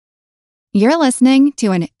You're listening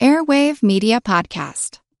to an Airwave Media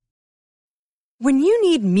Podcast. When you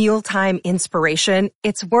need mealtime inspiration,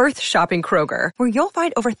 it's worth shopping Kroger, where you'll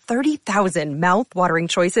find over 30,000 mouth-watering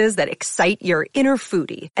choices that excite your inner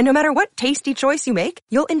foodie. And no matter what tasty choice you make,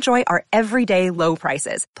 you'll enjoy our everyday low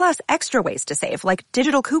prices, plus extra ways to save, like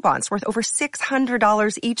digital coupons worth over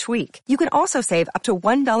 $600 each week. You can also save up to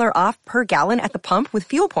 $1 off per gallon at the pump with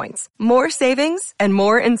fuel points. More savings and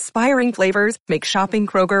more inspiring flavors make shopping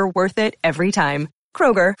Kroger worth it every time.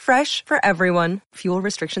 Kroger, fresh for everyone. Fuel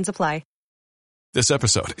restrictions apply. This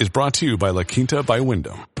episode is brought to you by La Quinta by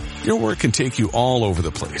Wyndham. Your work can take you all over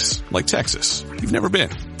the place, like Texas. You've never been,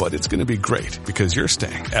 but it's going to be great because you're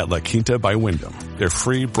staying at La Quinta by Wyndham. Their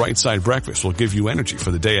free Bright Side breakfast will give you energy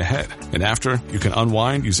for the day ahead. And after, you can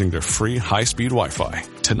unwind using their free high-speed Wi-Fi.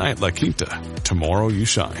 Tonight, La Quinta. Tomorrow, you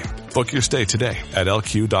shine. Book your stay today at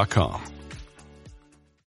LQ.com.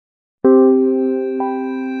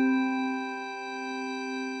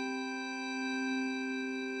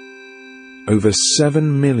 Over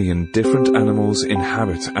 7 million different animals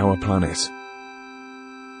inhabit our planet.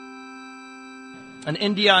 In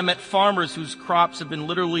India, I met farmers whose crops have been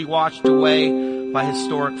literally washed away by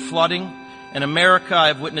historic flooding. In America, I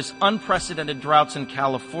have witnessed unprecedented droughts in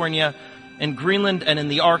California. In Greenland and in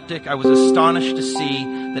the Arctic, I was astonished to see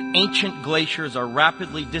that ancient glaciers are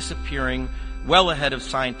rapidly disappearing, well ahead of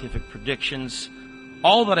scientific predictions.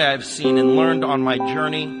 All that I have seen and learned on my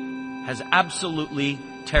journey has absolutely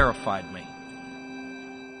terrified me.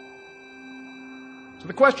 So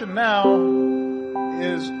the question now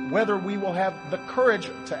is whether we will have the courage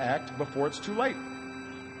to act before it's too late.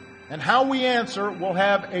 And how we answer will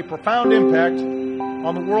have a profound impact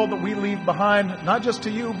on the world that we leave behind, not just to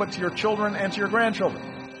you, but to your children and to your grandchildren.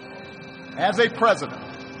 As a president,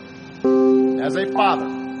 as a father,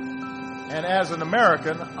 and as an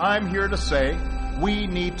American, I'm here to say we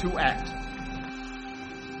need to act.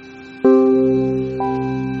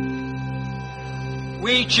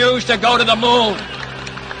 We choose to go to the moon.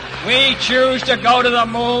 We choose to go to the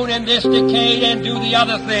moon in this decade and do the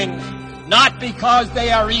other things, not because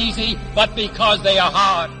they are easy, but because they are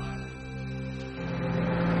hard.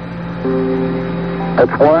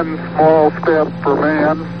 It's one small step for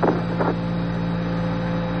man,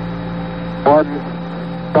 one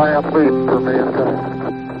giant leap for mankind.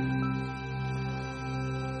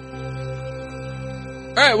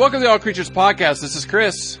 All right, welcome to the All Creatures Podcast. This is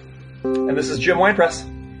Chris. And this is Jim Winepress.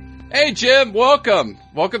 Hey, Jim, welcome.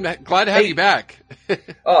 Glad to have you back.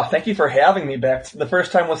 Oh, thank you for having me back. The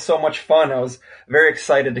first time was so much fun. I was very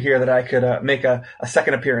excited to hear that I could make a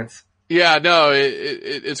second appearance. Yeah, no,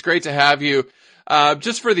 it's great to have you.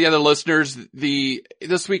 Just for the other listeners,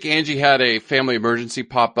 this week Angie had a family emergency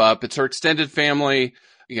pop up. It's her extended family.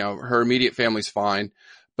 You know, her immediate family's fine,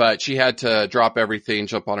 but she had to drop everything,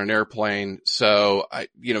 jump on an airplane. So I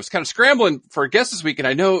was kind of scrambling for a guest this week. And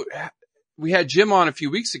I know we had Jim on a few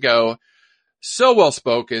weeks ago, so well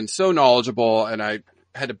spoken, so knowledgeable, and I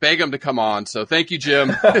had to beg him to come on. So thank you, Jim.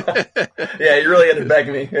 Yeah, you really had to beg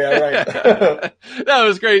me. Yeah, right. No, it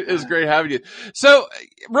was great. It was great having you. So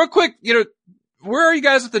real quick, where are you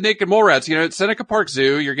guys with the naked mole rats? At Seneca Park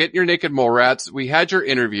Zoo, you're getting your naked mole rats. We had your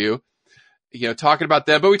interview, talking about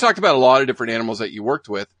them, but we talked about a lot of different animals that you worked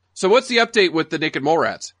with. So what's the update with the naked mole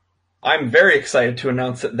rats? I'm very excited to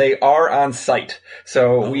announce that they are on site.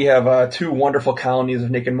 So we have 2 wonderful colonies of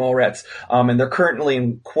naked mole rats, and they're currently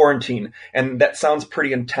in quarantine. And that sounds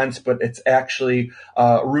pretty intense, but it's actually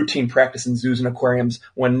routine practice in zoos and aquariums.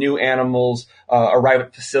 When new animals arrive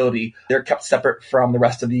at the facility, they're kept separate from the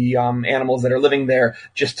rest of the animals that are living there,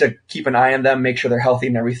 just to keep an eye on them, make sure they're healthy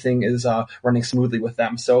and everything is running smoothly with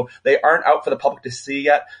them. So they aren't out for the public to see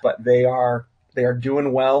yet, but they are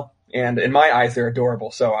doing well. And in my eyes, they're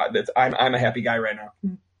adorable. So I'm a happy guy right now.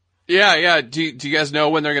 Yeah. Do you guys know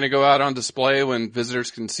when they're going to go out on display when visitors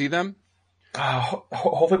can see them?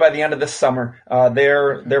 Hopefully by the end of this summer.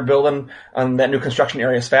 They're building on that new construction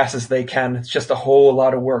area as fast as they can. It's just a whole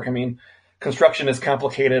lot of work. I mean, construction is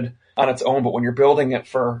complicated on its own, but when you're building it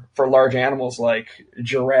for large animals like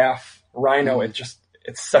giraffe, rhino, it's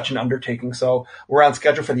such an undertaking. So we're on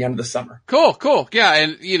schedule for the end of the summer. Cool. Yeah.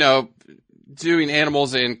 And, doing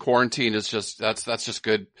animals in quarantine is that's just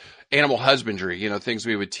good animal husbandry. Things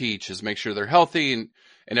we would teach is make sure they're healthy and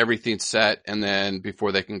everything's set. And then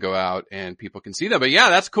before they can go out and people can see them. But yeah,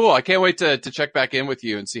 that's cool. I can't wait to check back in with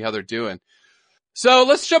you and see how they're doing. So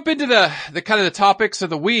let's jump into the kind of the topics of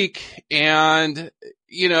the week. And,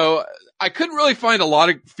 I couldn't really find a lot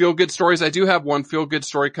of feel good stories. I do have one feel good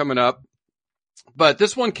story coming up, but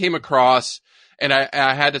this one came across and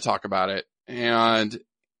I had to talk about it. And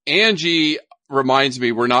Angie reminds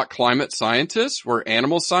me we're not climate scientists, we're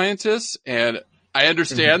animal scientists, and I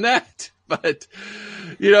understand that, but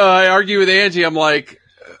I argue with Angie. I'm like,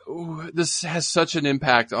 this has such an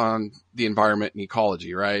impact on the environment and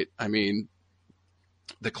ecology, right? I mean,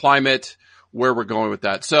 the climate, where we're going with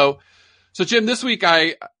that. So Jim, this week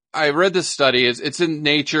I read this study. It's in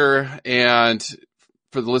Nature, and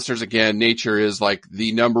for the listeners, again, Nature is like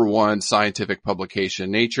the number one scientific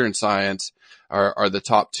publication. Nature and Science are the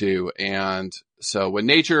top two. And so when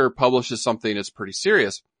Nature publishes something, it's pretty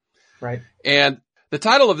serious. Right. And the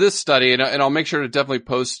title of this study, and I'll make sure to definitely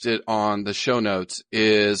post it on the show notes,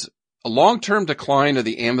 is A Long-Term Decline of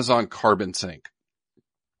the Amazon Carbon Sink.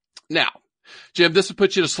 Now, Jim, this would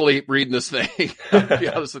put you to sleep reading this thing. I'll be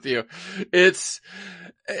honest with you. It's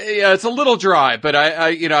a little dry, but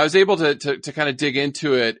I was able to kind of dig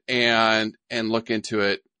into it and look into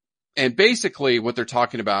it. And basically what they're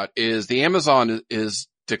talking about is the Amazon is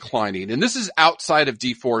declining, and this is outside of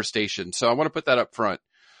deforestation. So I want to put that up front.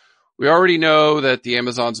 We already know that the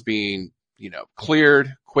Amazon's being,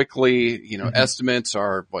 cleared quickly. Estimates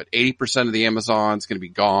are 80% of the Amazon's going to be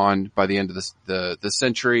gone by the end of the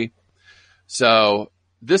century. So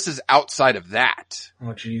this is outside of that.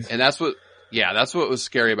 Oh, geez. And that's what was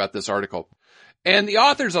scary about this article. And the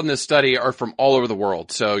authors on this study are from all over the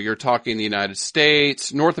world. So you're talking the United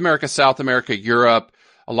States, North America, South America, Europe,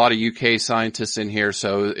 a lot of UK scientists in here.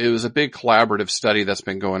 So it was a big collaborative study that's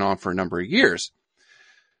been going on for a number of years.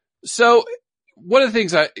 So one of the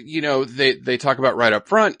things they talk about right up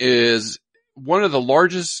front is one of the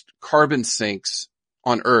largest carbon sinks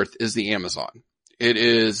on Earth is the Amazon. It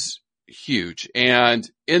is huge. And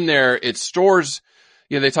in there, it stores,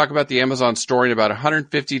 they talk about the Amazon storing about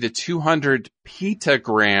 150 to 200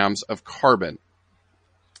 petagrams of carbon.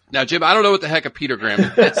 Now, Jim, I don't know what the heck a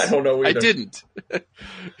petagram is. I don't know either. I didn't.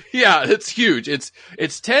 Yeah, it's huge. It's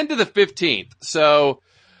 10 to the 15th. So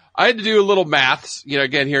I had to do a little maths.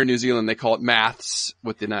 Again, here in New Zealand, they call it maths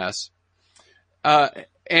with an S.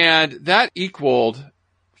 And that equaled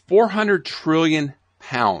 400 trillion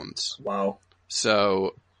pounds. Wow.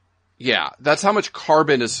 So, yeah, that's how much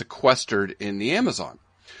carbon is sequestered in the Amazon.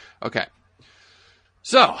 Okay.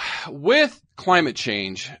 So, with climate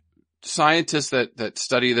change, scientists that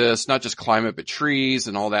study this, not just climate, but trees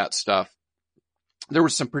and all that stuff, there were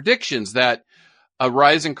some predictions that a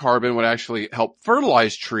rise in carbon would actually help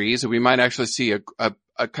fertilize trees, and we might actually see a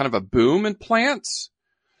kind of a boom in plants.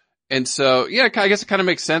 And so, yeah, I guess it kind of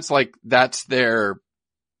makes sense. Like, that's their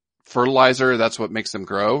fertilizer. That's what makes them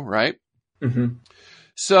grow, right? Mm-hmm.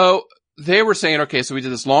 So they were saying, okay, so we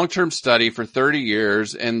did this long-term study for 30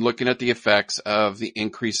 years and looking at the effects of the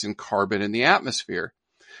increase in carbon in the atmosphere.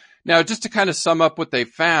 Now, just to kind of sum up what they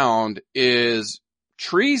found is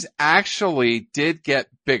trees actually did get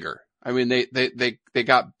bigger. I mean, they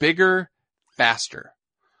got bigger faster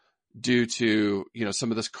due to,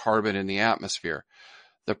 some of this carbon in the atmosphere.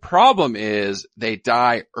 The problem is they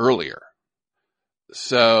die earlier.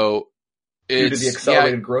 So due to the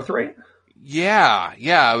accelerated growth rate? Yeah.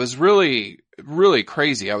 It was really, really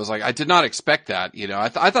crazy. I was like, I did not expect that. I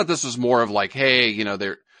thought this was more of like, hey,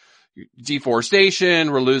 they're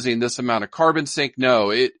deforestation. We're losing this amount of carbon sink. No,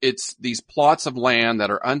 it's these plots of land that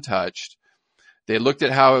are untouched. They looked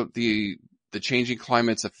at how the changing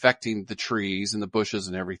climate's affecting the trees and the bushes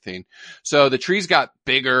and everything. So the trees got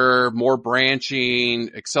bigger, more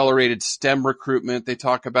branching, accelerated stem recruitment they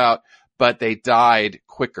talk about, but they died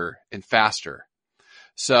quicker and faster.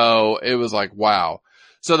 So it was like, wow.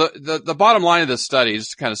 So the bottom line of this study,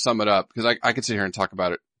 just to kind of sum it up, because I could sit here and talk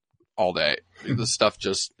about it all day. The stuff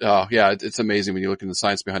just, it's amazing when you look into the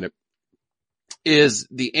science behind it, is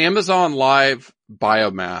the Amazon live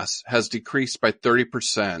biomass has decreased by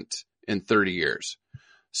 30% in 30 years.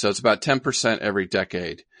 So it's about 10% every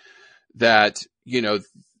decade. That,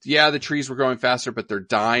 the trees were growing faster, but they're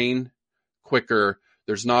dying quicker.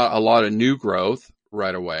 There's not a lot of new growth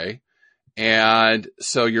right away. And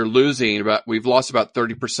so we've lost about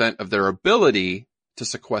 30% of their ability to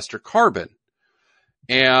sequester carbon.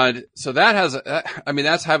 And so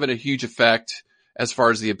that's having a huge effect as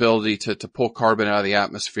far as the ability to pull carbon out of the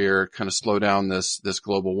atmosphere, kind of slow down this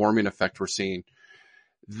global warming effect we're seeing.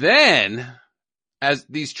 Then, as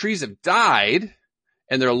these trees have died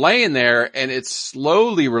and they're laying there and it's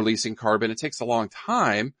slowly releasing carbon, it takes a long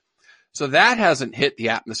time. So that hasn't hit the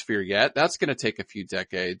atmosphere yet. That's going to take a few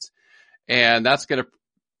decades. And that's going to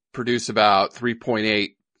produce about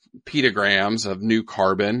 3.8 petagrams of new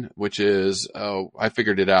carbon, which is, I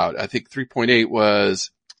figured it out. I think 3.8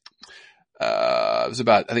 was, it was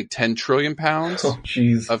about, 10 trillion pounds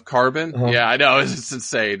of carbon. Uh-huh. Yeah, I know. It's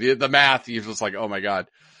insane. The math, you're just like, oh my God.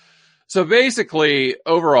 So basically,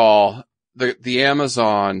 overall, the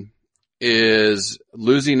Amazon is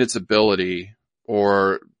losing its ability,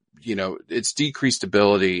 or, its decreased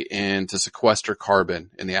ability to sequester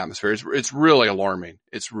carbon in the atmosphere. It's really alarming.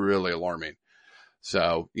 It's really alarming.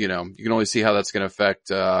 So, you can only see how that's going to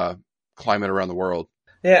affect, climate around the world.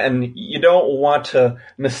 Yeah, and you don't want to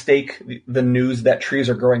mistake the news that trees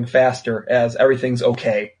are growing faster as everything's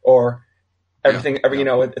okay, or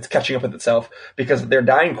it's catching up with itself, because they're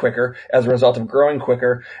dying quicker as a result of growing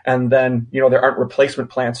quicker. And then, there aren't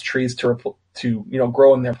replacement trees to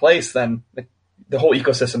grow in their place. Then the whole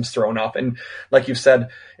ecosystem's thrown off. And like you said,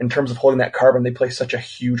 in terms of holding that carbon, they play such a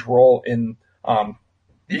huge role in, the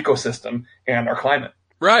ecosystem and our climate.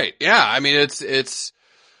 Right. Yeah. I mean, it's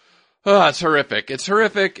horrific. It's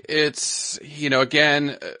horrific. It's,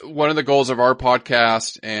 again, one of the goals of our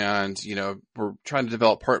podcast, and, we're trying to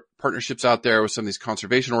develop partnerships out there with some of these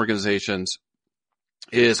conservation organizations,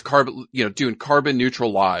 is doing carbon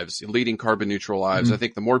neutral lives, leading carbon neutral lives. Mm-hmm. I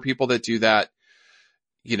think the more people that do that,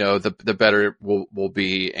 the better we'll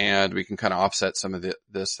be, and we can kind of offset some of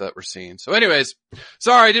this that we're seeing. So anyways,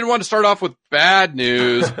 sorry, I didn't want to start off with bad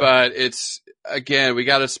news, but again, we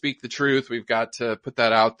got to speak the truth. We've got to put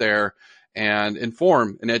that out there and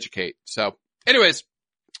inform and educate. So anyways,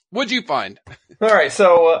 what'd you find? All right.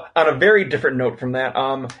 So on a very different note from that,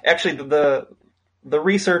 actually the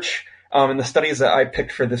research, and the studies that I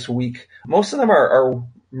picked for this week, most of them are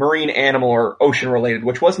marine animal or ocean related,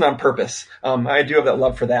 which wasn't on purpose. I do have that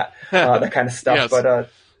love for that kind of stuff, yes. But I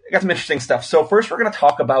got some interesting stuff. So first we're going to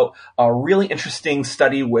talk about a really interesting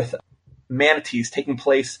study with manatees taking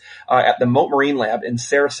place at the Mote Marine Lab in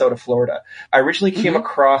Sarasota, Florida. I originally came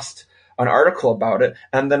across an article about it,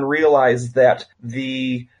 and then realized that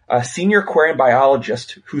the senior aquarium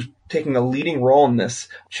biologist who's taking a leading role in this,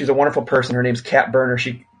 she's a wonderful person. Her name's Kat Berner.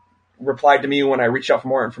 She replied to me when I reached out for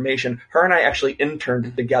more information. Her and I actually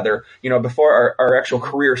interned together, before our actual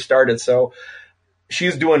career started. So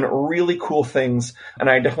she's doing really cool things, and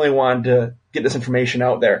I definitely wanted to get this information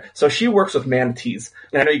out there. So she works with manatees,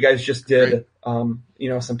 and I know you guys just did,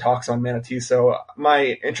 some talks on manatees. So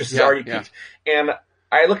my interest is already peaked. And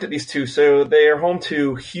I looked at these two. So they are home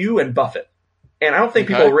to Hugh and Buffett. And I don't think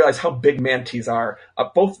people realize how big manatees are.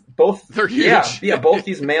 Both they're huge. Yeah, both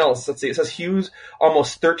these males. Let's see. It says Hugh's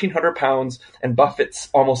almost 1,300 pounds and Buffett's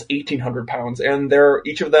almost 1,800 pounds, and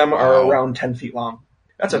each of them are around 10 feet long.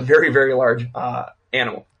 That's a very, very large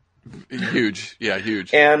animal. Huge. Yeah,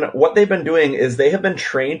 huge. And what they've been doing is they have been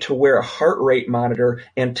trained to wear a heart rate monitor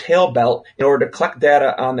and tail belt in order to collect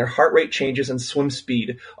data on their heart rate changes and swim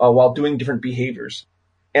speed while doing different behaviors.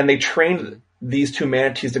 And they trained these two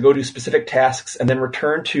manatees to go do specific tasks and then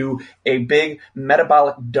return to a big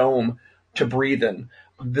metabolic dome to breathe in.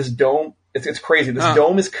 This dome, it's crazy. This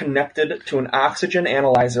dome is connected to an oxygen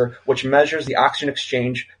analyzer, which measures the oxygen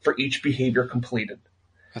exchange for each behavior completed.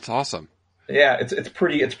 That's awesome. Yeah, it's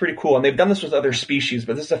pretty cool. And they've done this with other species,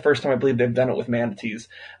 but this is the first time I believe they've done it with manatees.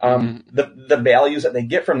 The values that they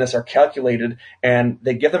get from this are calculated, and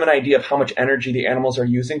they give them an idea of how much energy the animals are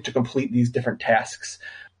using to complete these different tasks.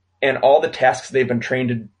 And all the tasks they've been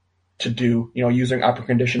trained to do, using upper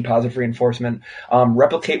condition positive reinforcement,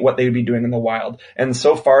 replicate what they would be doing in the wild. And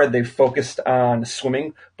so far, they've focused on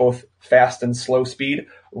swimming, both fast and slow speed,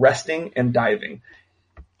 resting, and diving.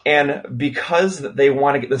 And because they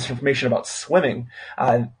want to get this information about swimming,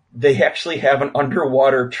 they actually have an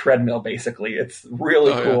underwater treadmill, basically. It's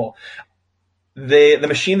really cool. Yeah. The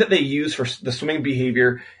machine that they use for the swimming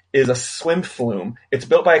behavior is a swim flume. It's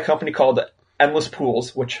built by a company called Endless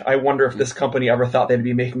Pools, which I wonder if this company ever thought they'd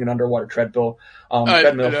be making an underwater treadmill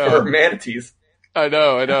for manatees. I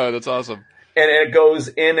know. That's awesome. And it goes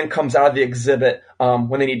in and comes out of the exhibit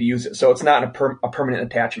when they need to use it. So it's not a permanent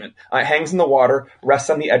attachment. It hangs in the water,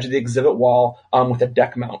 rests on the edge of the exhibit wall with a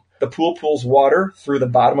deck mount. The pool pulls water through the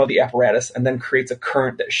bottom of the apparatus and then creates a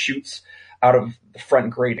current that shoots out of the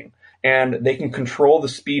front grating. And they can control the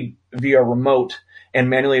speed via remote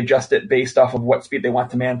and manually adjust it based off of what speed they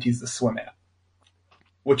want the manatees to swim at.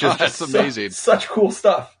 Which is that's amazing. Such cool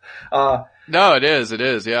stuff. No, it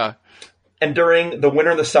is. Yeah. And during the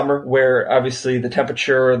winter and the summer, where obviously the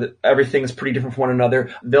temperature, everything is pretty different from one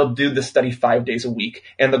another, they'll do this study 5 days a week.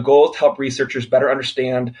 And the goal is to help researchers better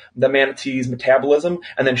understand the manatee's metabolism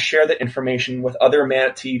and then share that information with other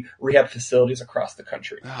manatee rehab facilities across the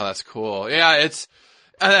country. Oh, that's cool. Yeah,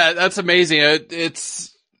 that's amazing.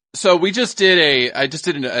 So I just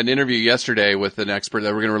did an interview yesterday with an expert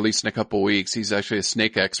that we're going to release in a couple of weeks. He's actually a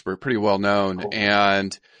snake expert, pretty well known. Cool.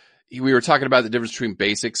 And we were talking about the difference between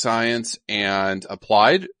basic science and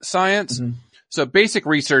applied science. Mm-hmm. So basic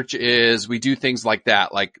research is we do things like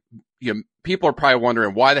that. Like, people are probably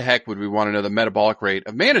wondering why the heck would we want to know the metabolic rate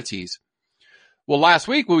of manatees? Well, last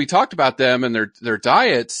week when we talked about them and their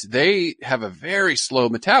diets, they have a very slow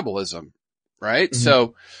metabolism, right? Mm-hmm.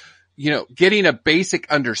 So, getting a basic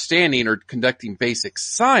understanding or conducting basic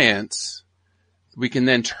science, we can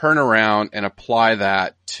then turn around and apply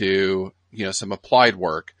that to, some applied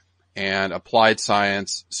work and applied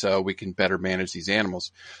science so we can better manage these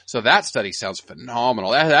animals. So that study sounds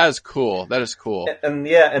phenomenal. That is cool. That is cool.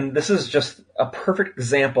 And this is just a perfect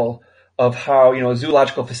example of how,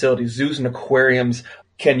 zoological facilities, zoos and aquariums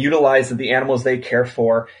can utilize the animals they care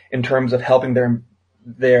for in terms of helping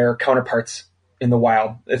their counterparts in the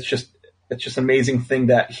wild. It's just an amazing thing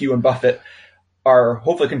that Hugh and Buffett are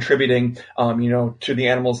hopefully contributing, to the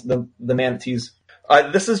animals, the manatees.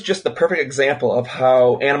 This is just the perfect example of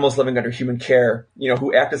how animals living under human care,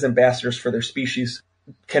 who act as ambassadors for their species,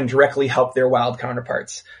 can directly help their wild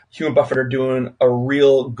counterparts. Hugh and Buffett are doing a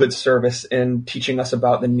real good service in teaching us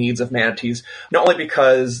about the needs of manatees, not only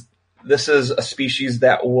because this is a species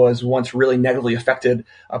that was once really negatively affected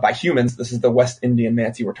by humans. This is the West Indian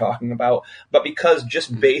manatee we're talking about. But because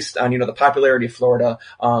just based on, the popularity of Florida,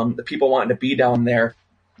 the people wanting to be down there,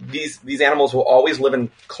 these animals will always live in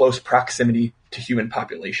close proximity to human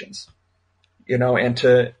populations, and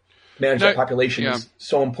to manage that population is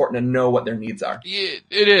so important to know what their needs are. It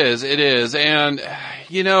is. And,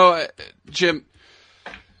 Jim,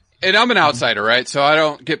 and I'm an outsider, right? So I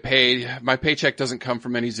don't get paid. My paycheck doesn't come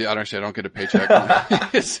from any zoo. I don't get a paycheck.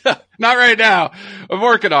 Not right now. I'm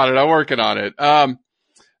working on it. But,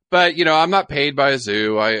 I'm not paid by a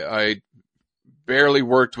zoo. I barely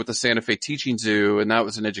worked with the Santa Fe Teaching Zoo, and that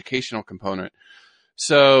was an educational component.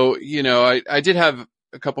 So, I did have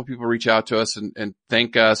a couple people reach out to us and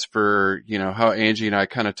thank us for, how Angie and I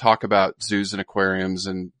kind of talk about zoos and aquariums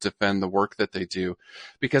and defend the work that they do,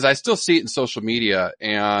 because I still see it in social media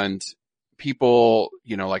and people,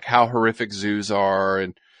 like how horrific zoos are.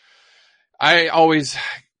 And I always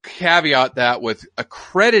caveat that with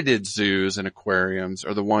accredited zoos and aquariums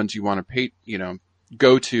are the ones you want to pay,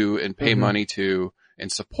 go to and pay money to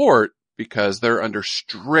and support, because they're under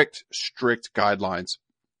strict guidelines.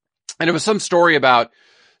 And it was some story about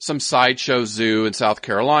some sideshow zoo in South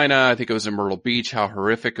Carolina. I think it was in Myrtle Beach, how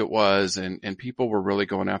horrific it was. And people were really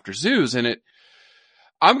going after zoos. And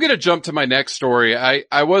I'm going to jump to my next story.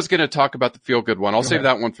 I was going to talk about the feel good one. I'll save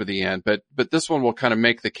that one for the end, but this one will kind of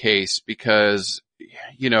make the case because,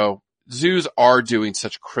 zoos are doing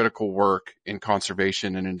such critical work in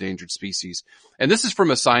conservation and endangered species. And this is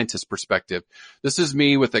from a scientist perspective. This is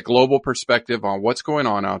me with a global perspective on what's going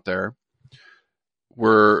on out there.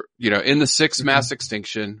 We're, in the sixth mass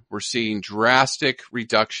extinction, we're seeing drastic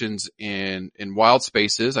reductions in wild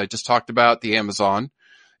spaces. I just talked about the Amazon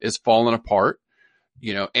is falling apart.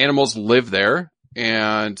 Animals live there,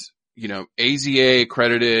 and, AZA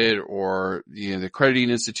accredited or, the accrediting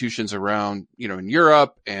institutions around, in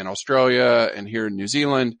Europe and Australia and here in New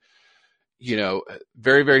Zealand,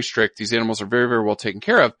 very, very strict. These animals are very, very well taken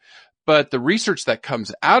care of. But the research that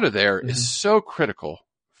comes out of there is so critical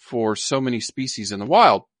for so many species in the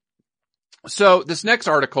wild. So this next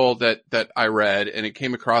article that I read, and it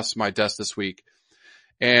came across my desk this week,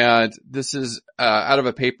 and this is out of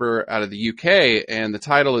a paper out of the UK, and the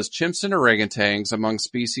title is Chimps and Orangutans Among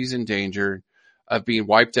Species in Danger of Being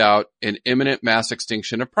Wiped Out in Imminent Mass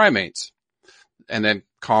Extinction of Primates. And then,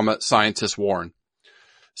 scientists warn.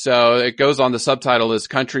 So it goes on, the subtitle is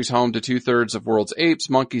Countries Home to 2/3 of world's apes,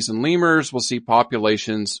 monkeys, and lemurs will see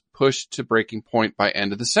populations pushed to breaking point by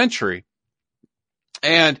end of the century.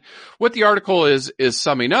 And what the article is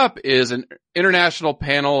summing up is an international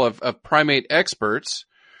panel of primate experts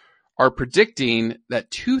are predicting that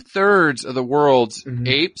 2/3 of the world's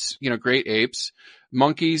apes, great apes,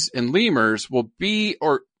 monkeys, and lemurs will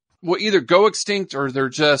either go extinct or they're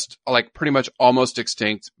just like pretty much almost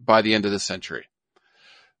extinct by the end of the century.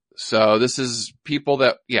 So this is people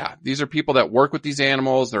these are people that work with these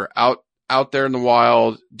animals. They're out there in the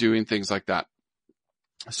wild doing things like that.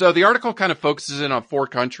 So the article kind of focuses in on 4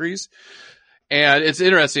 countries, and it's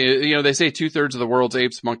interesting. They say 2/3 of the world's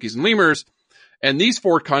apes, monkeys, and lemurs, and these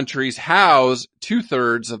 4 countries house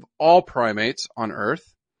 2/3 of all primates on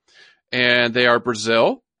Earth, and they are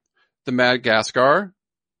Brazil, the Madagascar,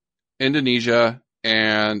 Indonesia,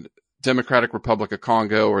 and Democratic Republic of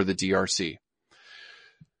Congo, or the DRC.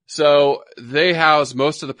 So they house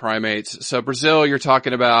most of the primates. So Brazil, you're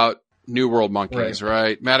talking about New World monkeys,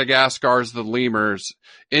 right? Madagascar is the lemurs.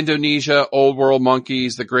 Indonesia, Old World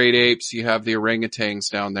monkeys, the great apes. You have the orangutans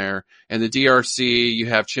down there. And the DRC, you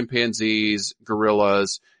have chimpanzees,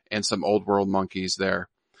 gorillas, and some Old World monkeys there.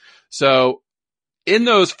 So in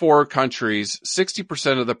those 4 countries,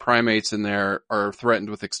 60% of the primates in there are threatened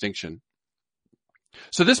with extinction.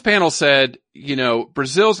 So this panel said,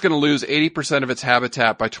 Brazil's going to lose 80% of its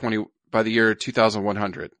habitat by the year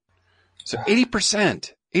 2100. So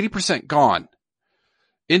 80% gone.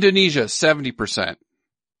 Indonesia, 70%.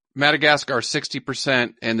 Madagascar,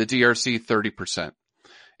 60%, and the DRC, 30%.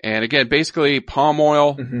 And again, basically palm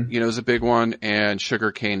oil, is a big one, and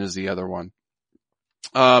sugar cane is the other one.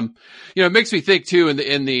 It makes me think too,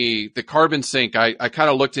 in the carbon sink, I kind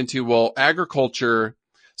of looked into, well, agriculture,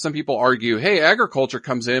 some people argue, hey, agriculture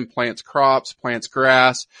comes in, plants crops, plants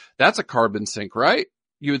grass. That's a carbon sink, right?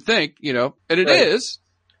 You would think, and it is.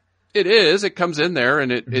 It is. It comes in there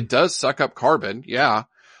and it does suck up carbon. Yeah.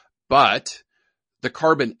 But the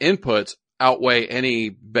carbon inputs outweigh any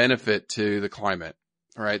benefit to the climate.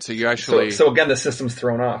 All right. So you actually. So again, the system's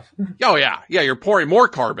thrown off. Oh, yeah. Yeah. You're pouring more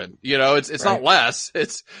carbon. It's not less.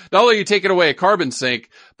 It's not only you taking away a carbon sink,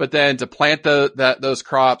 but then to plant those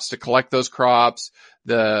crops, to collect those crops,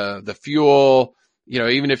 the fuel,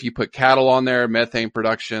 even if you put cattle on there, methane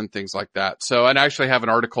production, things like that. So, and I actually have an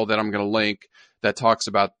article that I'm going to link that talks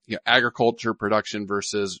about, agriculture production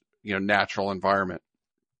versus, natural environment.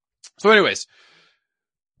 So anyways,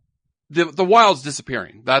 the wild's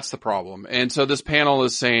disappearing. That's the problem. And so this panel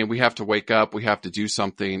is saying we have to wake up, we have to do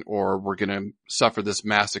something, or we're going to suffer this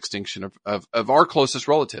mass extinction of our closest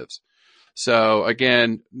relatives. So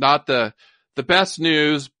again, not the best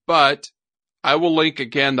news, but I will link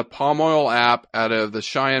again the palm oil app out of the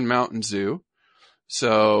Cheyenne Mountain Zoo.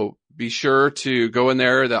 So be sure to go in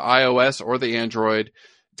there, the iOS or the Android,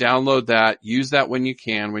 download that, use that when you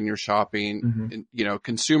can, when you're shopping. And,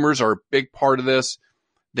 consumers are a big part of this.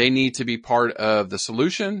 They need to be part of the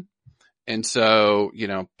solution. And so,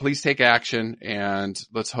 please take action and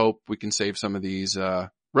let's hope we can save some of these,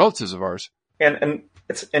 relatives of ours. And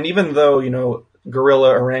even though,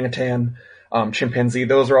 gorilla, orangutan, chimpanzee,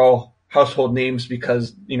 those are all household names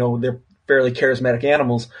because, they're fairly charismatic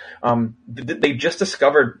animals. They just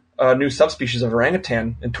discovered a new subspecies of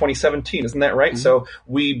orangutan in 2017. Isn't that right? So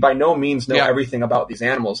we by no means know everything about these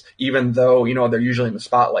animals, even though, they're usually in the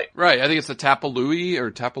spotlight. Right. I think it's the Tapalui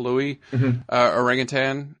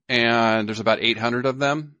orangutan, and there's about 800 of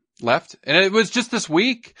them left. And it was just this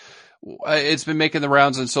week. It's been making the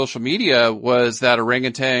rounds on social media was that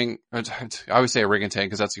orangutan, I always say orangutan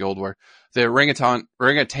because that's the old word, the orangutan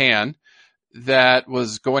that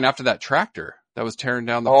was going after that tractor that was tearing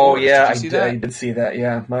down the forest. Yeah, I did see that.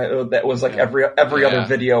 Yeah. That was like every other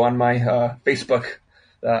video on my, Facebook,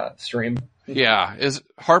 stream. Yeah. Is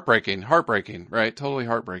heartbreaking, right? Totally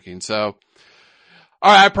heartbreaking. So,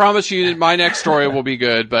 all right, I promise you my next story will be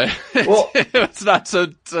good, but it's not so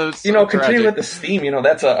continuing with this theme,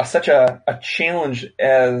 that's such a challenge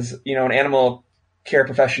as, an animal care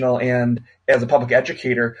professional and as a public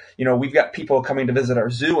educator. We've got people coming to visit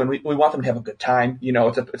our zoo and we want them to have a good time.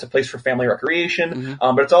 It's a place for family recreation,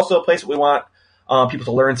 but it's also a place that we want people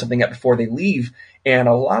to learn something at before they leave. And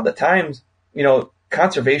a lot of the times,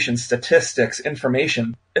 conservation statistics,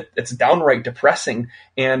 information, it's downright depressing,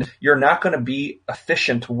 and you're not going to be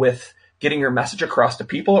efficient with getting your message across to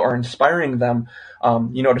people or inspiring them,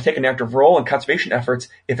 to take an active role in conservation efforts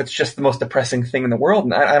if it's just the most depressing thing in the world.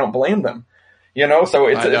 And I don't blame them. So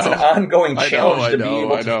it's an ongoing challenge to be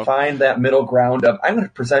able to find that middle ground of, I'm going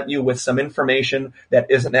to present you with some information that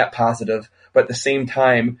isn't that positive, but at the same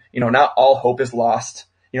time, not all hope is lost.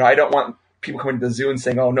 I don't want people coming to the zoo and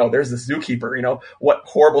saying, oh no, there's the zookeeper, what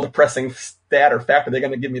horrible, depressing stat or fact are they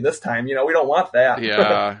going to give me this time? We don't want that.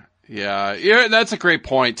 Yeah. That's a great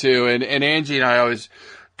point too. And Angie and I always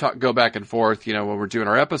go back and forth, when we're doing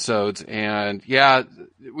our episodes, and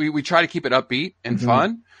we try to keep it upbeat and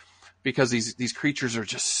fun. Because these creatures are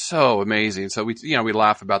just so amazing. So we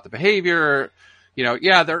laugh about the behavior,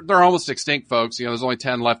 they're almost extinct, folks. There's only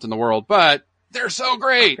 10 left in the world, but they're so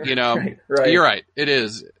great, Right. You're right. It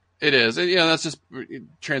is. And, that's just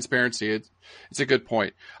transparency. It's a good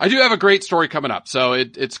point. I do have a great story coming up. So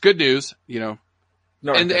it's good news, and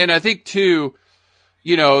I think too,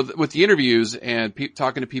 with the interviews and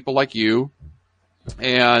talking to people like you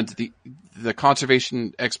and the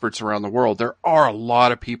conservation experts around the world, there are a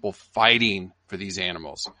lot of people fighting for these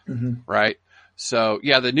animals, right? So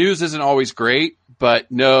the news isn't always great, but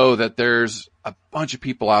know that there's a bunch of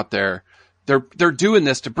people out there. They're doing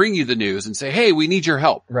this to bring you the news and say, hey, we need your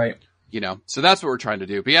help. Right. So that's what we're trying to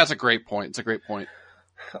do. But it's a great point. It's a great point.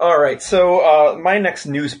 All right. So, my next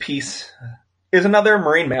news piece is another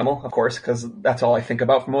marine mammal, of course, because that's all I think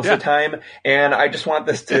about for most of the time. And I just want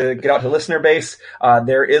this to get out to listener base.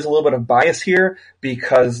 There is a little bit of bias here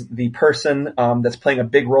because the person that's playing a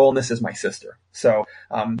big role in this is my sister. So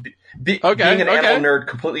being an animal nerd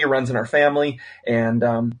completely runs in our family. And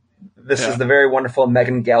This is the very wonderful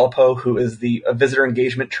Megan Gallipo, who is the visitor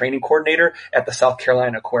engagement training coordinator at the South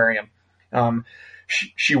Carolina Aquarium.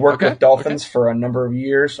 She worked with dolphins for a number of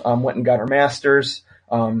years, went and got her master's,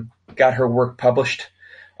 got her work published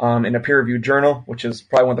in a peer-reviewed journal, which is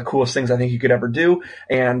probably one of the coolest things I think you could ever do.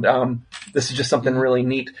 And this is just something really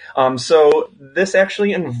neat. So this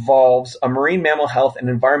actually involves a marine mammal health and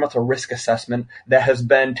environmental risk assessment that has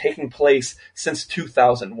been taking place since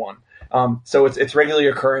 2001. So it's regularly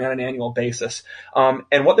occurring on an annual basis.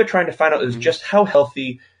 And what they're trying to find out is just how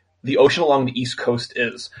healthy the ocean along the East Coast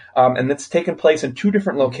is. And it's taken place in 2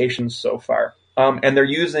 different locations so far. And they're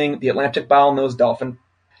using the Atlantic bottlenose dolphin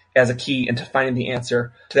as a key into finding the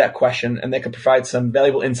answer to that question. And they can provide some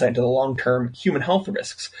valuable insight into the long-term human health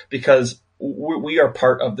risks, because we are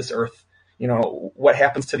part of this earth. You know, what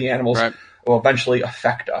happens to the animals will eventually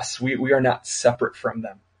affect us. We are not separate from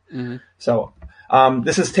them. Mm-hmm. So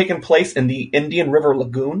this has taken place in the Indian River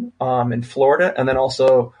Lagoon in Florida, and then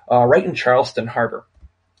also right in Charleston Harbor.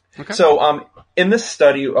 Okay. So in this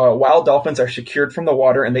study, wild dolphins are secured from the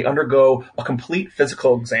water, and they undergo a complete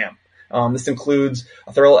physical exam. This includes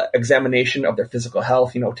a thorough examination of their physical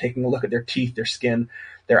health, taking a look at their teeth, their skin,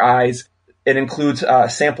 their eyes. It includes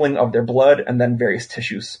sampling of their blood and then various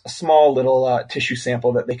tissues, a small little tissue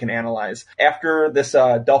sample that they can analyze. After this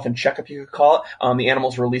dolphin checkup, you could call it, the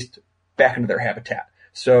animal's released back into their habitat.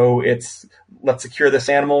 So it's, let's secure this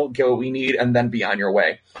animal, get what we need, and then be on your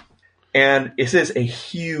way. And this is a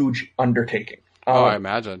huge undertaking. I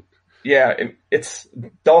imagine. Yeah, it's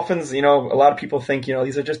dolphins. A lot of people think,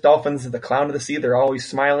 these are just dolphins, the clown of the sea. They're always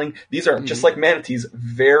smiling. These are just like manatees,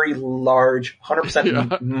 very large,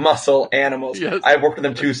 100% muscle animals. Yes. I've worked with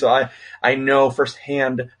them too, so I know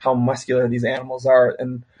firsthand how muscular these animals are,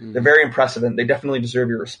 and they're very impressive, and they definitely deserve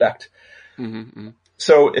your respect. Mm-hmm.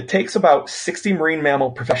 So it takes about 60 marine mammal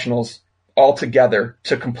professionals altogether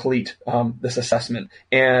to complete this assessment,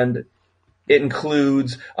 and it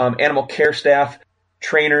includes animal care staff,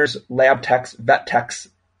 trainers, lab techs,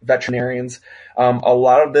 veterinarians. A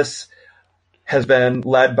lot of this has been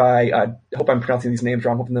led by, I hope I'm pronouncing these names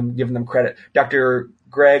wrong, giving them credit, Dr.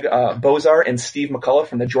 Greg Bozar and Steve McCullough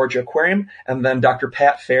from the Georgia Aquarium, and then Dr.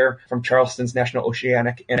 Pat Fair from Charleston's National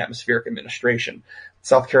Oceanic and Atmospheric Administration.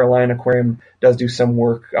 South Carolina Aquarium does do some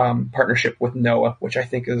work, partnership with NOAA, which I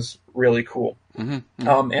think is really cool.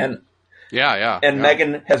 Mm-hmm. And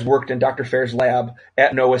Megan has worked in Dr. Fair's lab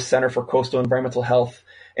at NOAA's Center for Coastal Environmental Health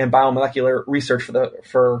and Biomolecular Research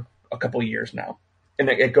for a couple of years now. And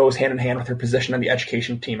it goes hand in hand with her position on the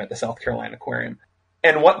education team at the South Carolina Aquarium.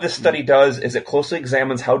 And what this study does is it closely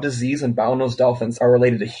examines how disease and bottlenose dolphins are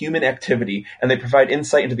related to human activity, and they provide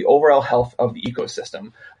insight into the overall health of the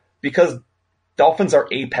ecosystem. Because dolphins are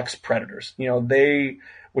apex predators,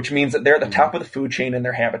 which means that they're at the top of the food chain in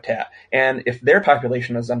their habitat. And if their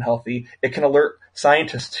population is unhealthy, it can alert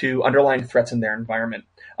scientists to underlying threats in their environment.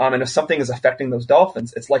 And if something is affecting those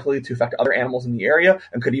dolphins, it's likely to affect other animals in the area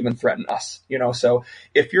and could even threaten us. So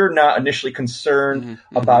if you're not initially concerned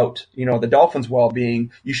about, the dolphins'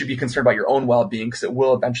 well-being, you should be concerned about your own well-being, because it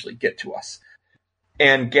will eventually get to us.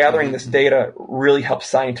 And gathering this data really helps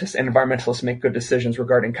scientists and environmentalists make good decisions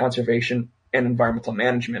regarding conservation and environmental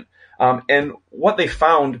management. And what they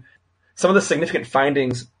found, some of the significant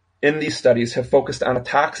findings in these studies have focused on a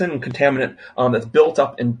toxin and contaminant that's built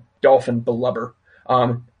up in dolphin blubber.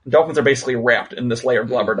 Dolphins are basically wrapped in this layer of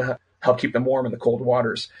blubber to help keep them warm in the cold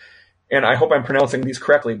waters. And I hope I'm pronouncing these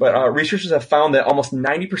correctly, but researchers have found that almost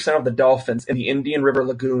 90% of the dolphins in the Indian River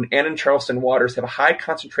Lagoon and in Charleston waters have a high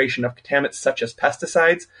concentration of contaminants such as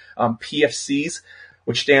pesticides, PFCs,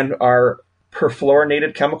 which stand are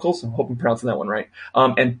perfluorinated chemicals. I hope I'm pronouncing that one right.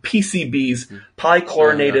 And PCBs,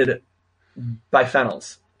 polychlorinated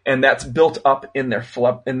biphenyls, and that's built up in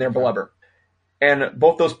their blubber. And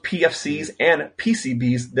both those PFCs and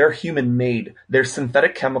PCBs, they're human-made. They're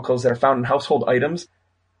synthetic chemicals that are found in household items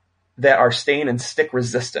that are stain and stick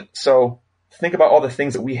resistant. So think about all the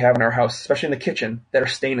things that we have in our house, especially in the kitchen, that are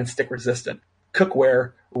stain and stick resistant.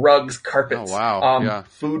 Cookware, rugs, carpets,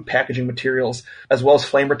 food packaging materials, as well as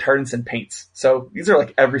flame retardants and paints. So these are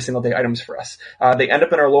like every single day items for us. They end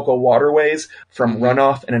up in our local waterways from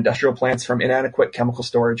runoff and industrial plants from inadequate chemical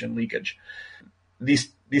storage and leakage. These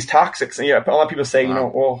toxics, and a lot of people say,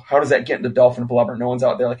 well, how does that get into dolphin blubber? No one's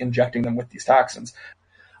out there like injecting them with these toxins.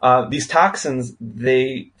 These toxins,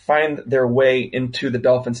 they find their way into the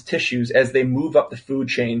dolphin's tissues as they move up the food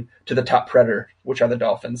chain to the top predator, which are the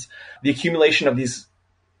dolphins. The accumulation of these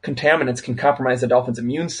contaminants can compromise the dolphin's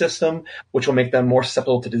immune system, which will make them more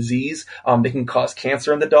susceptible to disease. They can cause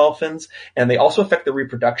cancer in the dolphins, and they also affect their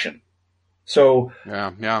reproduction. So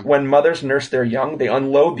yeah. when mothers nurse their young, they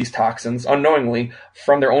unload these toxins unknowingly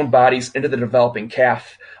from their own bodies into the developing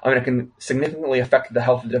calf. I mean, it can significantly affect the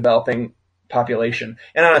health of the developing population.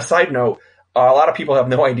 And on a side note, a lot of people have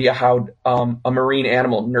no idea how a marine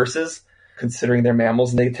animal nurses, considering they're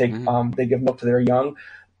mammals, and they take they give milk to their young.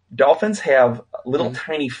 Dolphins have little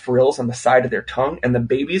tiny frills on the side of their tongue, and the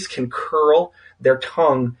babies can curl their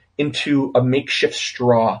tongue into a makeshift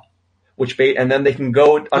straw, and then they can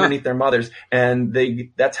go underneath their mothers, and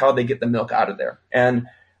that's how they get the milk out of there. And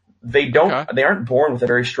they aren't born with a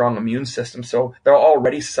very strong immune system, so they're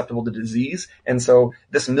already susceptible to disease. And so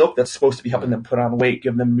this milk that's supposed to be helping them put on weight,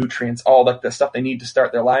 give them nutrients, all like the stuff they need to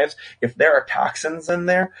start their lives, if there are toxins in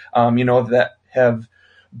there, that have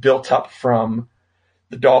built up from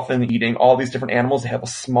the dolphin eating all these different animals, they have a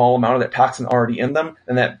small amount of that toxin already in them,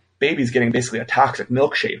 and that baby's getting basically a toxic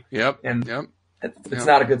milkshake. Yep. It's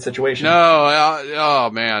not a good situation. No, oh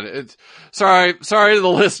man, it's sorry to the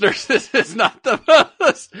listeners. This is not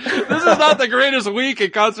the greatest week in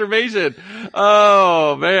conservation.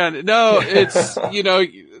 Oh man, no, it's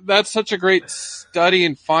that's such a great study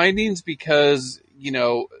and findings because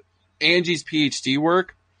Angie's PhD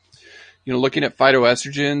work, looking at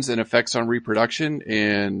phytoestrogens and effects on reproduction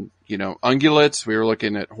in ungulates. We were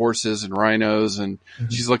looking at horses and rhinos, and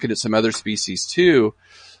she's looking at some other species too.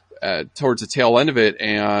 Towards the tail end of it.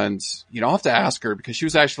 And, I'll have to ask her because she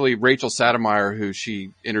was actually Rachel Sademeyer, who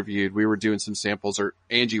she interviewed. We were doing some samples, or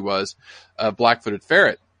Angie was, black-footed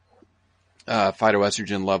ferret,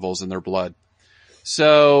 phytoestrogen levels in their blood.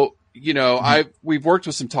 So, we've worked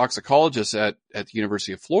with some toxicologists at the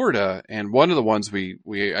University of Florida. And one of the ones we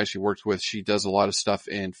actually worked with, she does a lot of stuff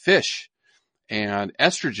in fish and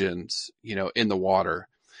estrogens, in the water.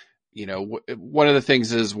 One of the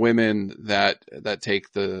things is women that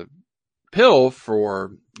take the pill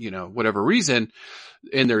for, whatever reason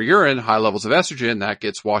in their urine, high levels of estrogen, that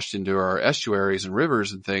gets washed into our estuaries and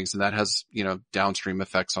rivers and things. And that has, downstream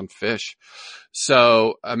effects on fish.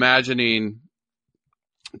 So imagining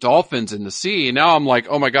dolphins in the sea. And now I'm like,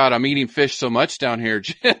 oh my God, I'm eating fish so much down here.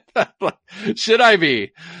 Should I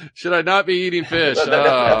be? Should I not be eating fish?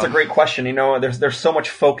 That's a great question. There's so much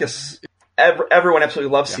focus. Everyone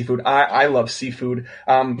absolutely loves seafood. I love seafood.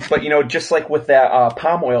 But just like with that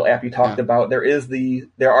palm oil app you talked about,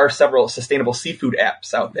 there are several sustainable seafood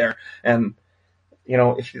apps out there. And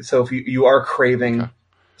if you are craving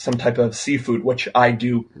some type of seafood, which I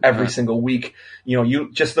do every single week,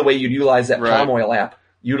 you just the way you utilize that palm oil app,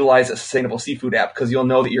 utilize a sustainable seafood app, because you'll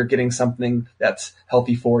know that you're getting something that's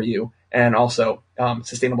healthy for you and also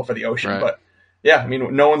sustainable for the ocean. Right. But yeah,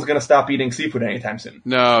 no one's going to stop eating seafood anytime soon.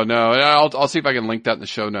 No. I'll see if I can link that in the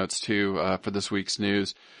show notes too, for this week's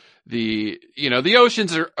news. The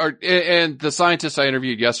oceans are, and the scientists I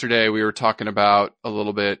interviewed yesterday, we were talking about a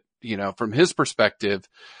little bit, from his perspective,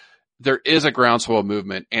 there is a groundswell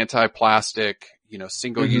movement, anti-plastic,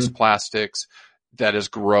 single-use plastics that is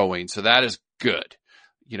growing. So that is good.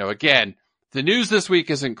 Again, the news this week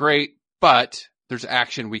isn't great, but there's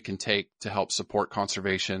action we can take to help support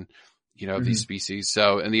conservation of these species.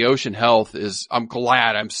 So, and the ocean health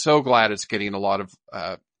I'm so glad it's getting a lot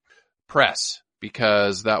of, press,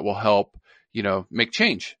 because that will help, make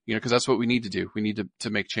change, because that's what we need to do. We need to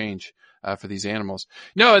make change, for these animals.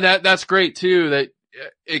 No, and that's great too, that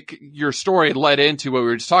your story led into what we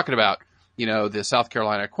were just talking about, the South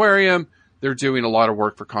Carolina Aquarium. They're doing a lot of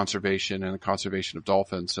work for conservation and the conservation of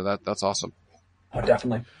dolphins. So that's awesome. Oh,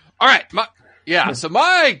 definitely. All right. So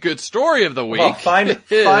my good story of the week. Well,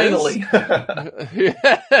 finally.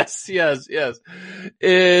 Yes.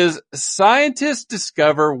 Is scientists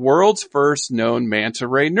discover world's first known manta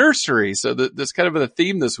ray nursery. So that's kind of the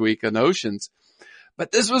theme this week on oceans.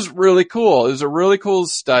 But this was really cool. It was a really cool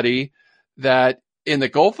study that in the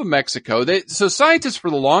Gulf of Mexico, so scientists for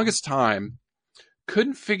the longest time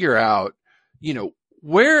couldn't figure out,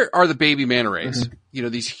 where are the baby manta rays?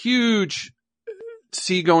 These huge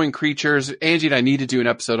seagoing creatures. Angie and I need to do an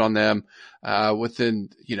episode on them,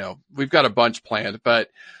 we've got a bunch planned, but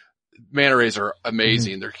manta rays are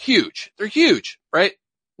amazing. They're huge, right?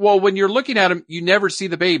 Well, when you're looking at them, you never see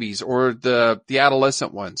the babies or the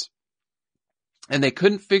adolescent ones. And they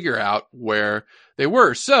couldn't figure out where they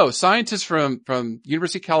were. So scientists from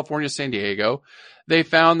University of California, San Diego, they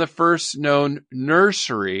found the first known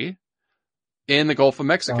nursery in the Gulf of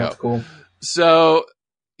Mexico. Oh, that's cool. So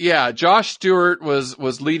yeah, Josh Stewart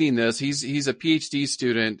was leading this. He's a PhD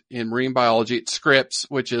student in marine biology at Scripps,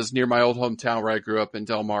 which is near my old hometown where I grew up in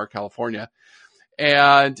Del Mar, California.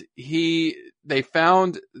 And they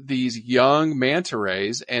found these young manta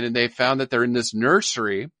rays, and they found that they're in this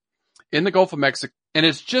nursery in the Gulf of and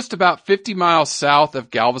it's just about 50 miles south of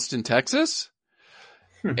Galveston, Texas.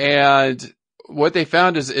 And what they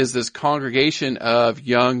found is this congregation of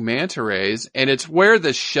young manta rays, and it's where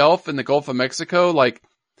the shelf in the Gulf of Mexico, like,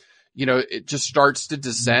 you know, it just starts to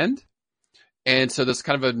descend. And so that's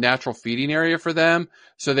kind of a natural feeding area for them.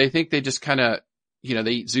 So they think they just kind of, you know,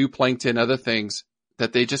 they eat zooplankton, other things,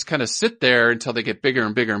 that they just kind of sit there until they get bigger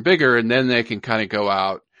and bigger and bigger. And then they can kind of go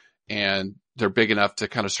out and they're big enough to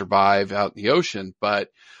kind of survive out in the ocean. But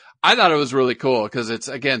I thought it was really cool because it's,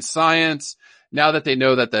 again, science. Now that they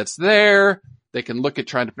know that that's there, they can look at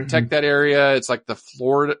trying to protect that area. It's like the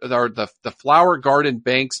Florida or the Flower Garden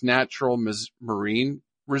Banks Natural Marine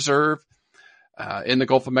Reserve in the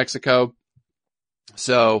Gulf of Mexico.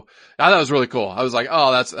 So I thought it was really cool. I was like,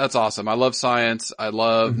 oh, that's awesome. I love science. I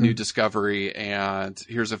love new discovery, and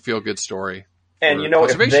here's a feel good story. And you know,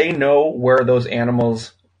 if they know where those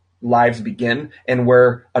animals' lives begin and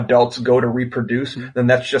where adults go to reproduce, then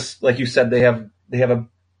that's just like you said. They have a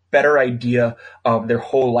better idea of their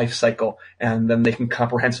whole life cycle, and then they can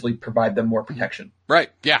comprehensively provide them more protection. Right.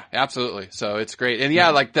 Yeah, absolutely. So it's great. And yeah,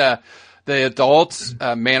 like the adults,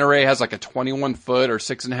 manta ray has like a 21 foot or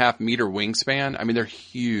 6.5 meter wingspan. I mean, they're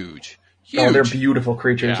huge. Huge. Oh, they're beautiful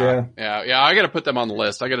creatures. Yeah. I got to put them on the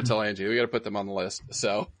list. I got to tell Angie, we got to put them on the list.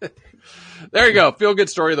 So there you go. Feel good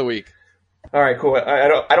story of the week. All right, cool. I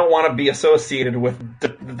don't want to be associated with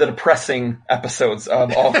the depressing episodes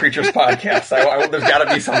of All Creatures podcasts. There's got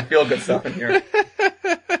to be some feel good stuff in here.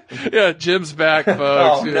 Yeah, Jim's back, folks.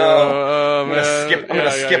 Oh no, I'm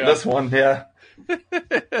gonna skip this one. Yeah.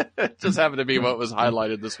 Just happened to be what was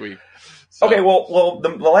highlighted this week. So. Okay, well, the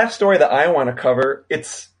last story that I want to cover,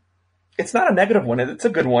 it's not a negative one. It's a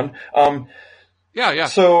good one.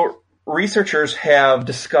 So researchers have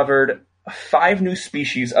discovered 5 new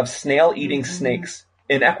species of snail-eating snakes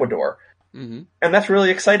in Ecuador. And that's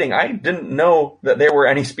really exciting. I didn't know that there were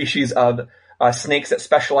any species of snakes that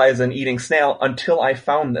specialize in eating snail until I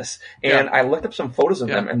found this. And I looked up some photos of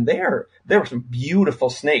them, and there were some beautiful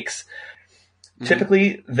snakes.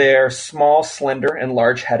 Typically, they're small, slender, and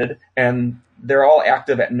large-headed, and they're all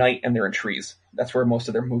active at night, and they're in trees. That's where most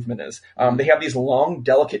of their movement is. They have these long,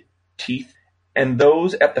 delicate teeth, and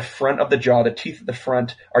those at the front of the jaw, the teeth at the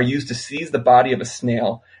front, are used to seize the body of a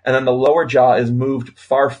snail, and then the lower jaw is moved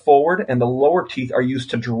far forward, and the lower teeth are used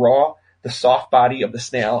to draw the soft body of the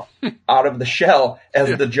snail out of the shell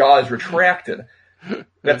as the jaw is retracted.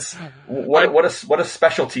 That's what a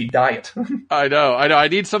specialty diet. I know. I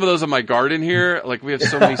need some of those in my garden here. Like, we have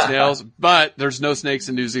so many snails, but there's no snakes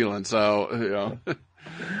in New Zealand, so you know.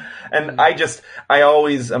 And I'm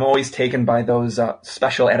always taken by those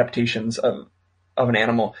special adaptations of an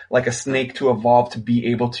animal, like a snake to evolve to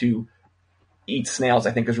be able to eat snails.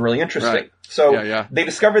 I think is really interesting. Right. So they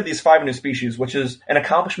discovered these 5 new species, which is an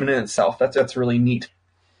accomplishment in itself. That's really neat.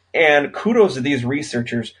 And kudos to these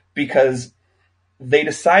researchers, because they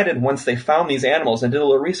decided once they found these animals and did a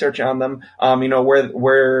little research on them,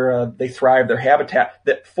 where they thrive, their habitat,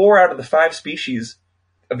 that 4 out of the 5 species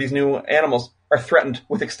of these new animals are threatened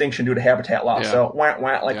with extinction due to habitat loss. So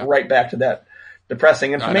right back to that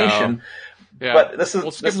depressing information. Yeah. But this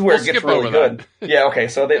is where it gets really good. Yeah. Okay.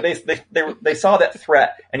 So they saw that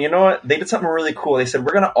threat, and you know what? They did something really cool. They said,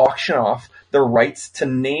 we're going to auction off the rights to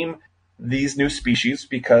name these new species,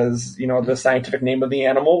 because, you know, the scientific name of the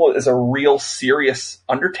animal is a real serious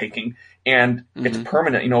undertaking, and it's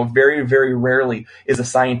permanent. You know, very, very rarely is a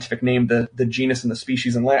scientific name, the genus and the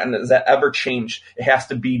species in Latin, is that ever changed. It has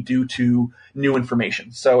to be due to new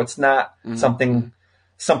information. So it's not something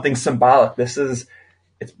symbolic.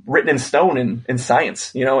 It's written in stone in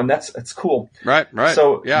science, you know, and it's cool. Right.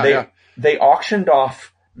 So they auctioned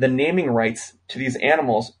off the naming rights to these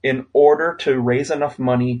animals in order to raise enough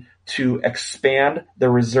money to expand the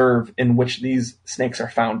reserve in which these snakes are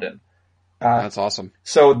found in. That's awesome.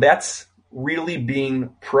 So that's really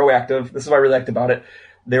being proactive. This is what I really liked about it.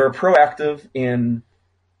 They were proactive in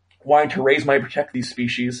wanting to raise money to protect these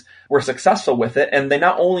species, were successful with it, and they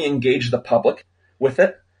not only engaged the public with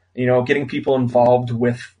it, you know, getting people involved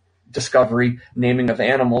with discovery, naming of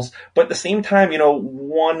animals, but at the same time, you know,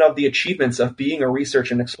 one of the achievements of being a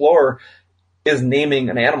researcher and explorer is naming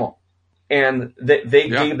an animal. And they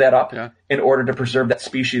gave that up in order to preserve that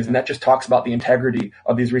species. And that just talks about the integrity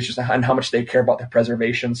of these researchers and how much they care about their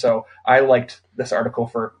preservation. So I liked this article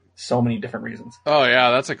for so many different reasons. Oh,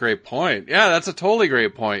 yeah, that's a great point. Yeah, that's a totally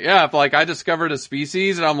great point. Yeah, if like I discovered a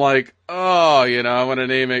species and I'm like, oh, you know, I want to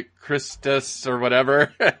name it Christus or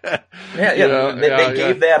whatever. They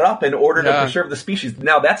gave that up in order to preserve the species.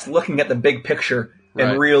 Now that's looking at the big picture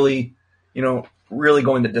and really, you know, really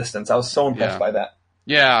going the distance. I was so impressed by that.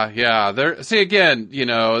 Yeah. See, again,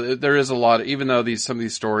 there is a lot, even though some of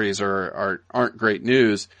these stories aren't great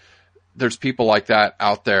news, there's people like that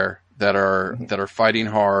out there that are fighting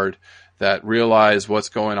hard, that realize what's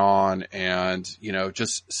going on, and,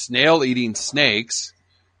 just snail eating snakes.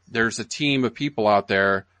 There's a team of people out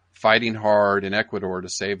there fighting hard in Ecuador to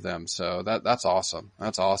save them. So that's awesome.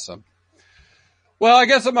 That's awesome. Well, I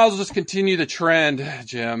guess I might as well just continue the trend,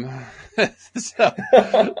 Jim. So,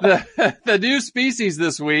 the new species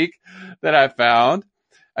this week that I found,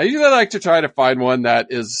 I usually like to try to find one that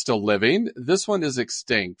is still living. This one is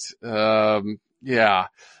extinct. Yeah,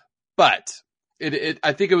 but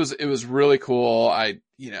I think it was really cool.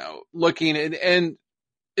 Looking and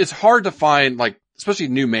it's hard to find, like, especially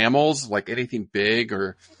new mammals, like anything big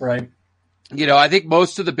or, right. I think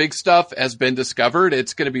most of the big stuff has been discovered.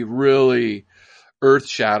 It's going to be really earth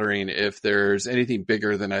shattering if there's anything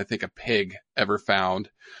bigger than I think a pig ever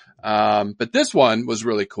found. But this one was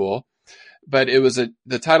really cool. But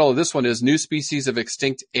the title of this one is New Species of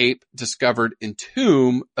Extinct Ape Discovered in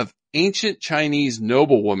Tomb of Ancient Chinese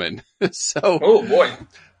Noblewoman. So, oh boy.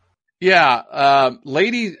 Yeah.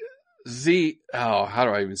 Lady Z, how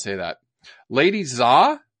do I even say that? Lady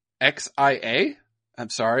Xia, Xia. I'm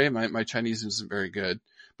sorry. My Chinese isn't very good,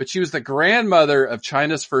 but she was the grandmother of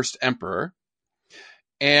China's first emperor.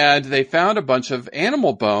 And they found a bunch of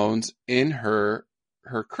animal bones in her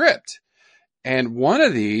crypt. And one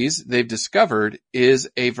of these they've discovered is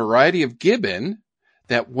a variety of gibbon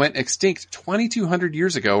that went extinct 2,200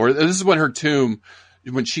 years ago. Or this is when her tomb,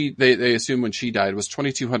 they assume when she died, was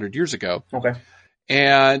 2,200 years ago. Okay.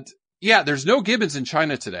 And yeah, there's no gibbons in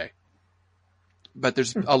China today, but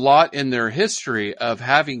there's a lot in their history of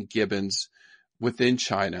having gibbons within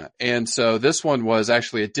China. And so this one was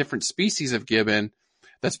actually a different species of gibbon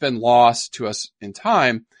that's been lost to us in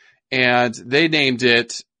time. And they named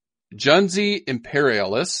it Junzi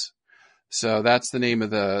imperialis. So that's the name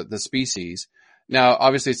of the species. Now,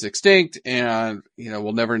 obviously it's extinct and,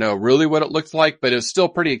 we'll never know really what it looked like, but it's still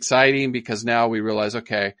pretty exciting because now we realize,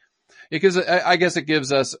 okay, because I guess it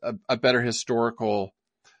gives us a better historical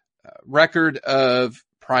record of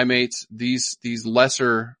primates, these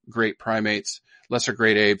lesser great primates, lesser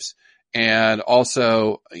great apes, and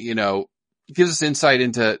also, gives us insight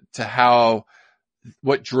into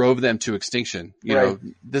what drove them to extinction.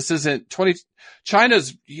 This isn't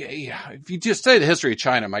China's, if you just study the history of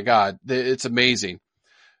China, my God, it's amazing.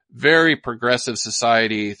 Very progressive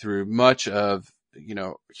society through much of,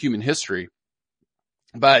 human history,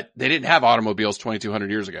 but they didn't have automobiles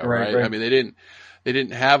 2,200 years ago, right? I mean, they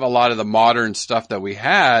didn't have a lot of the modern stuff that we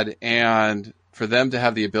had. And for them to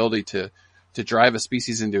have the ability to drive a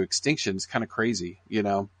species into extinction is kind of crazy,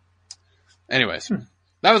 Anyways,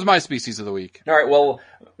 that was my species of the week. All right. Well,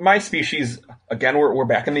 my species, again, we're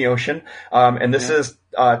back in the ocean. And this is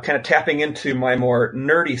kind of tapping into my more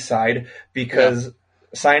nerdy side because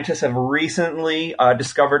scientists have recently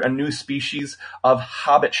discovered a new species of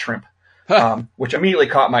hobbit shrimp, which immediately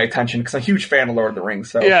caught my attention because I'm a huge fan of Lord of the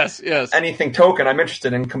Rings. So yes. Anything Tolkien, I'm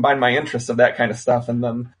interested in, combine my interests of that kind of stuff and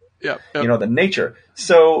then, the nature.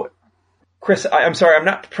 So, Chris, I'm sorry, I'm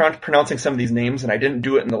not pronouncing some of these names, and I didn't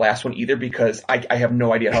do it in the last one either because I have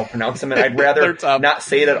no idea how to pronounce them, and I'd rather not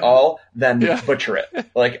say it at all than butcher it.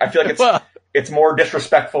 Like, I feel like it's more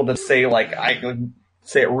disrespectful to say, like, I could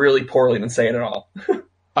say it really poorly than say it at all.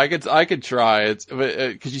 I could try. It's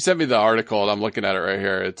because you sent me the article, and I'm looking at it right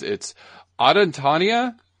here. It's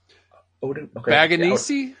Odontonia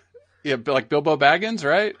Baganisi? Yeah, like Bilbo Baggins,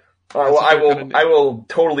 right? Well, I will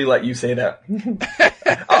totally let you say that.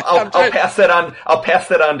 I'll pass that on. I'll pass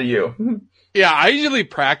that on to you. Yeah, I usually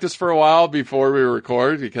practice for a while before we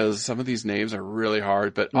record because some of these names are really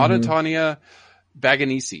hard. But Odontonia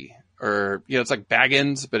Baganisi, or it's like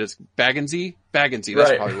Baggins, but it's Bagginsy. That's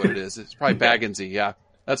probably what it is. It's probably Bagginsy. Yeah,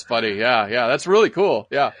 that's funny. Yeah, that's really cool.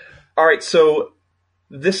 Yeah. All right, so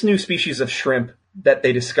this new species of shrimp that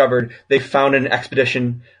they discovered, they found in an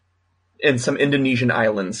expedition in some Indonesian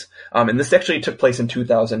islands. And this actually took place in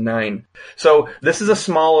 2009. So this is a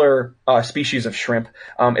smaller species of shrimp.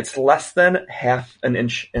 It's less than half an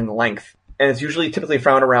inch in length, and it's typically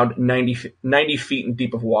found around 90 feet in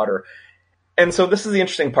deep of water. And so this is the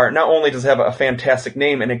interesting part. Not only does it have a fantastic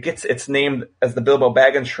name, and it gets its name as the Bilbo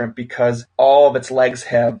Baggins shrimp because all of its legs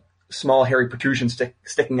have small hairy protrusions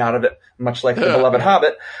sticking out of it, much like the beloved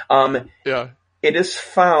Hobbit. It is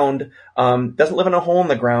found, doesn't live in a hole in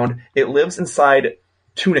the ground. It lives inside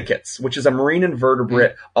tunicates, which is a marine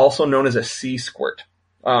invertebrate, also known as a sea squirt.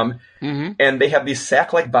 And they have these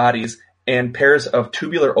sac-like bodies and pairs of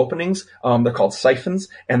tubular openings. They're called siphons,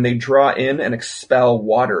 and they draw in and expel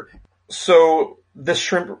water. So this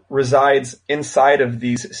shrimp resides inside of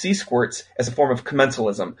these sea squirts as a form of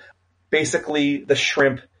commensalism. Basically, the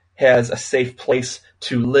shrimp has a safe place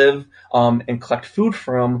to live and collect food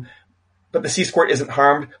from, but the sea squirt isn't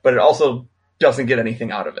harmed, but it also doesn't get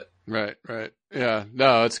anything out of it. Right. Yeah.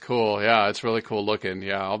 No, it's cool. Yeah, it's really cool looking.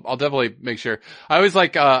 Yeah, I'll definitely make sure. I always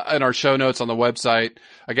like, in our show notes on the website,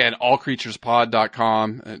 again,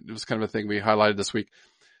 allcreaturespod.com. It was kind of a thing we highlighted this week,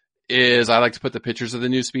 is I like to put the pictures of the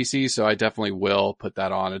new species. So I definitely will put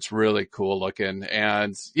that on. It's really cool looking.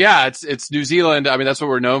 And yeah, it's New Zealand. I mean, that's what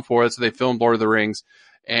we're known for. That's what they filmed Lord of the Rings.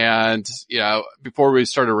 And, you know, before we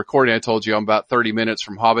started recording, I told you I'm about 30 minutes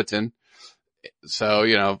from Hobbiton. So,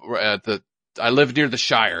 you know, I live near the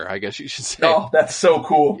Shire, I guess you should say. Oh, that's so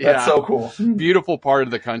cool. Yeah. That's so cool. Beautiful part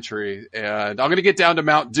of the country. And I'm going to get down to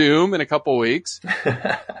Mount Doom in a couple weeks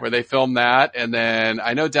where they film that. And then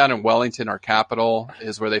I know down in Wellington, our capital,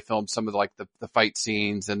 is where they filmed some of the fight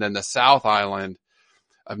scenes. And then the South Island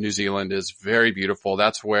of New Zealand is very beautiful.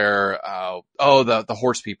 That's where, the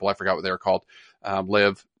horse people, I forgot what they were called,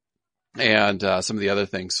 live, and some of the other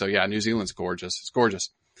things. So yeah, New Zealand's gorgeous. It's gorgeous.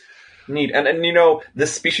 Neat. And you know,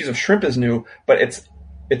 this species of shrimp is new, but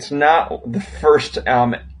it's not the first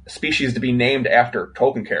species to be named after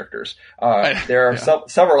Tolkien characters. There are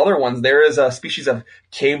several other ones. There is a species of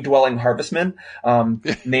cave-dwelling harvestman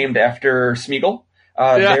named after Smeagol.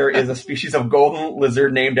 There is a species of golden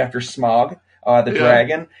lizard named after Smaug, the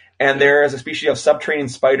dragon. And there is a species of subterranean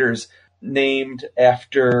spiders named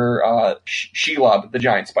after Shelob, the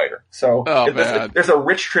giant spider. So there's a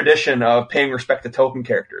rich tradition of paying respect to Tolkien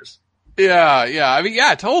characters. Yeah. I mean,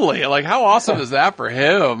 yeah, totally. Like, how awesome is that for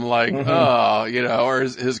him? Like, or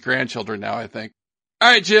his grandchildren now, I think. All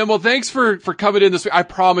right, Jim. Well, thanks for coming in this week. I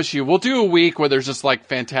promise you, we'll do a week where there's just like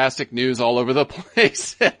fantastic news all over the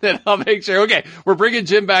place. And then I'll make sure, okay, we're bringing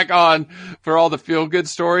Jim back on for all the feel good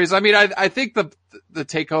stories. I mean, I think the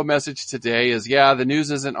take home message today is, yeah, the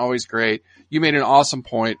news isn't always great. You made an awesome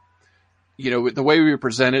point. You know, the way we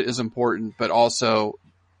present it is important, but also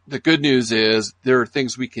the good news is there are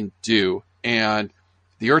things we can do, and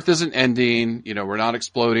the earth isn't ending. You know, we're not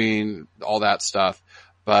exploding, all that stuff.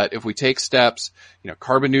 But if we take steps, you know,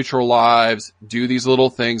 carbon neutral lives, do these little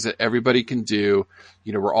things that everybody can do,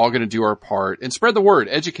 you know, we're all going to do our part and spread the word.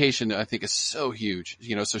 Education, I think, is so huge.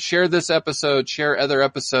 You know, so share this episode, share other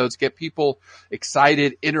episodes, get people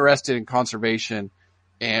excited, interested in conservation,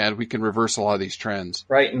 and we can reverse a lot of these trends.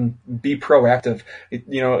 Right, and be proactive.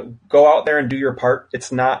 You know, go out there and do your part.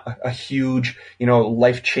 It's not a huge, you know,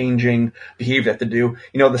 life-changing behavior to do.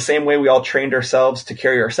 You know, the same way we all trained ourselves to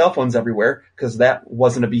carry our cell phones everywhere, because that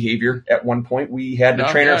wasn't a behavior at one point. We had to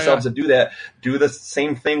train ourselves to do that. Do the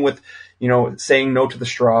same thing with, you know, saying no to the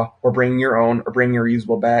straw, or bringing your own, or bringing your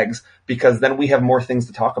reusable bags, because then we have more things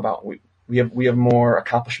to talk about. We have more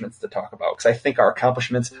accomplishments to talk about, because I think our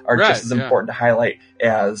accomplishments are just as important to highlight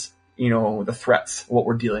as, you know, the threats, what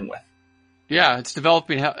we're dealing with. Yeah, it's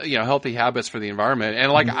developing, you know, healthy habits for the environment.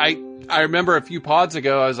 And like, I remember a few pods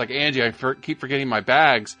ago, I was like, Angie, I keep forgetting my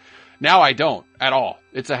bags. Now I don't at all.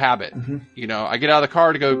 It's a habit. You know, I get out of the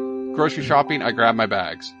car to go grocery shopping, I grab my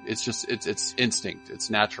bags. It's just, it's instinct. It's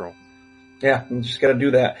natural. Yeah, you just got to do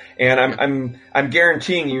that. And I'm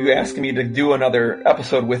guaranteeing you asking me to do another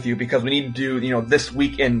episode with you, because we need to do, you know, this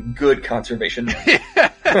week in good conservation.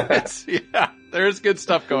 Yeah, there's good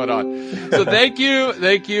stuff going on. So thank you.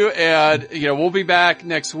 And, you know, we'll be back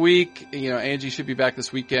next week. You know, Angie should be back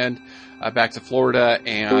this weekend, back to Florida,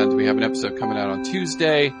 and we have an episode coming out on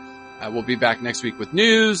Tuesday. We'll be back next week with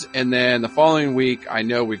news. And then the following week, I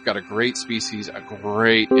know we've got a great species, a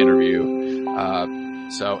great interview.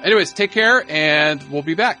 So anyways, take care, and we'll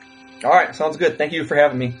be back. All right. Sounds good. Thank you for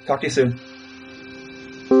having me. Talk to you soon.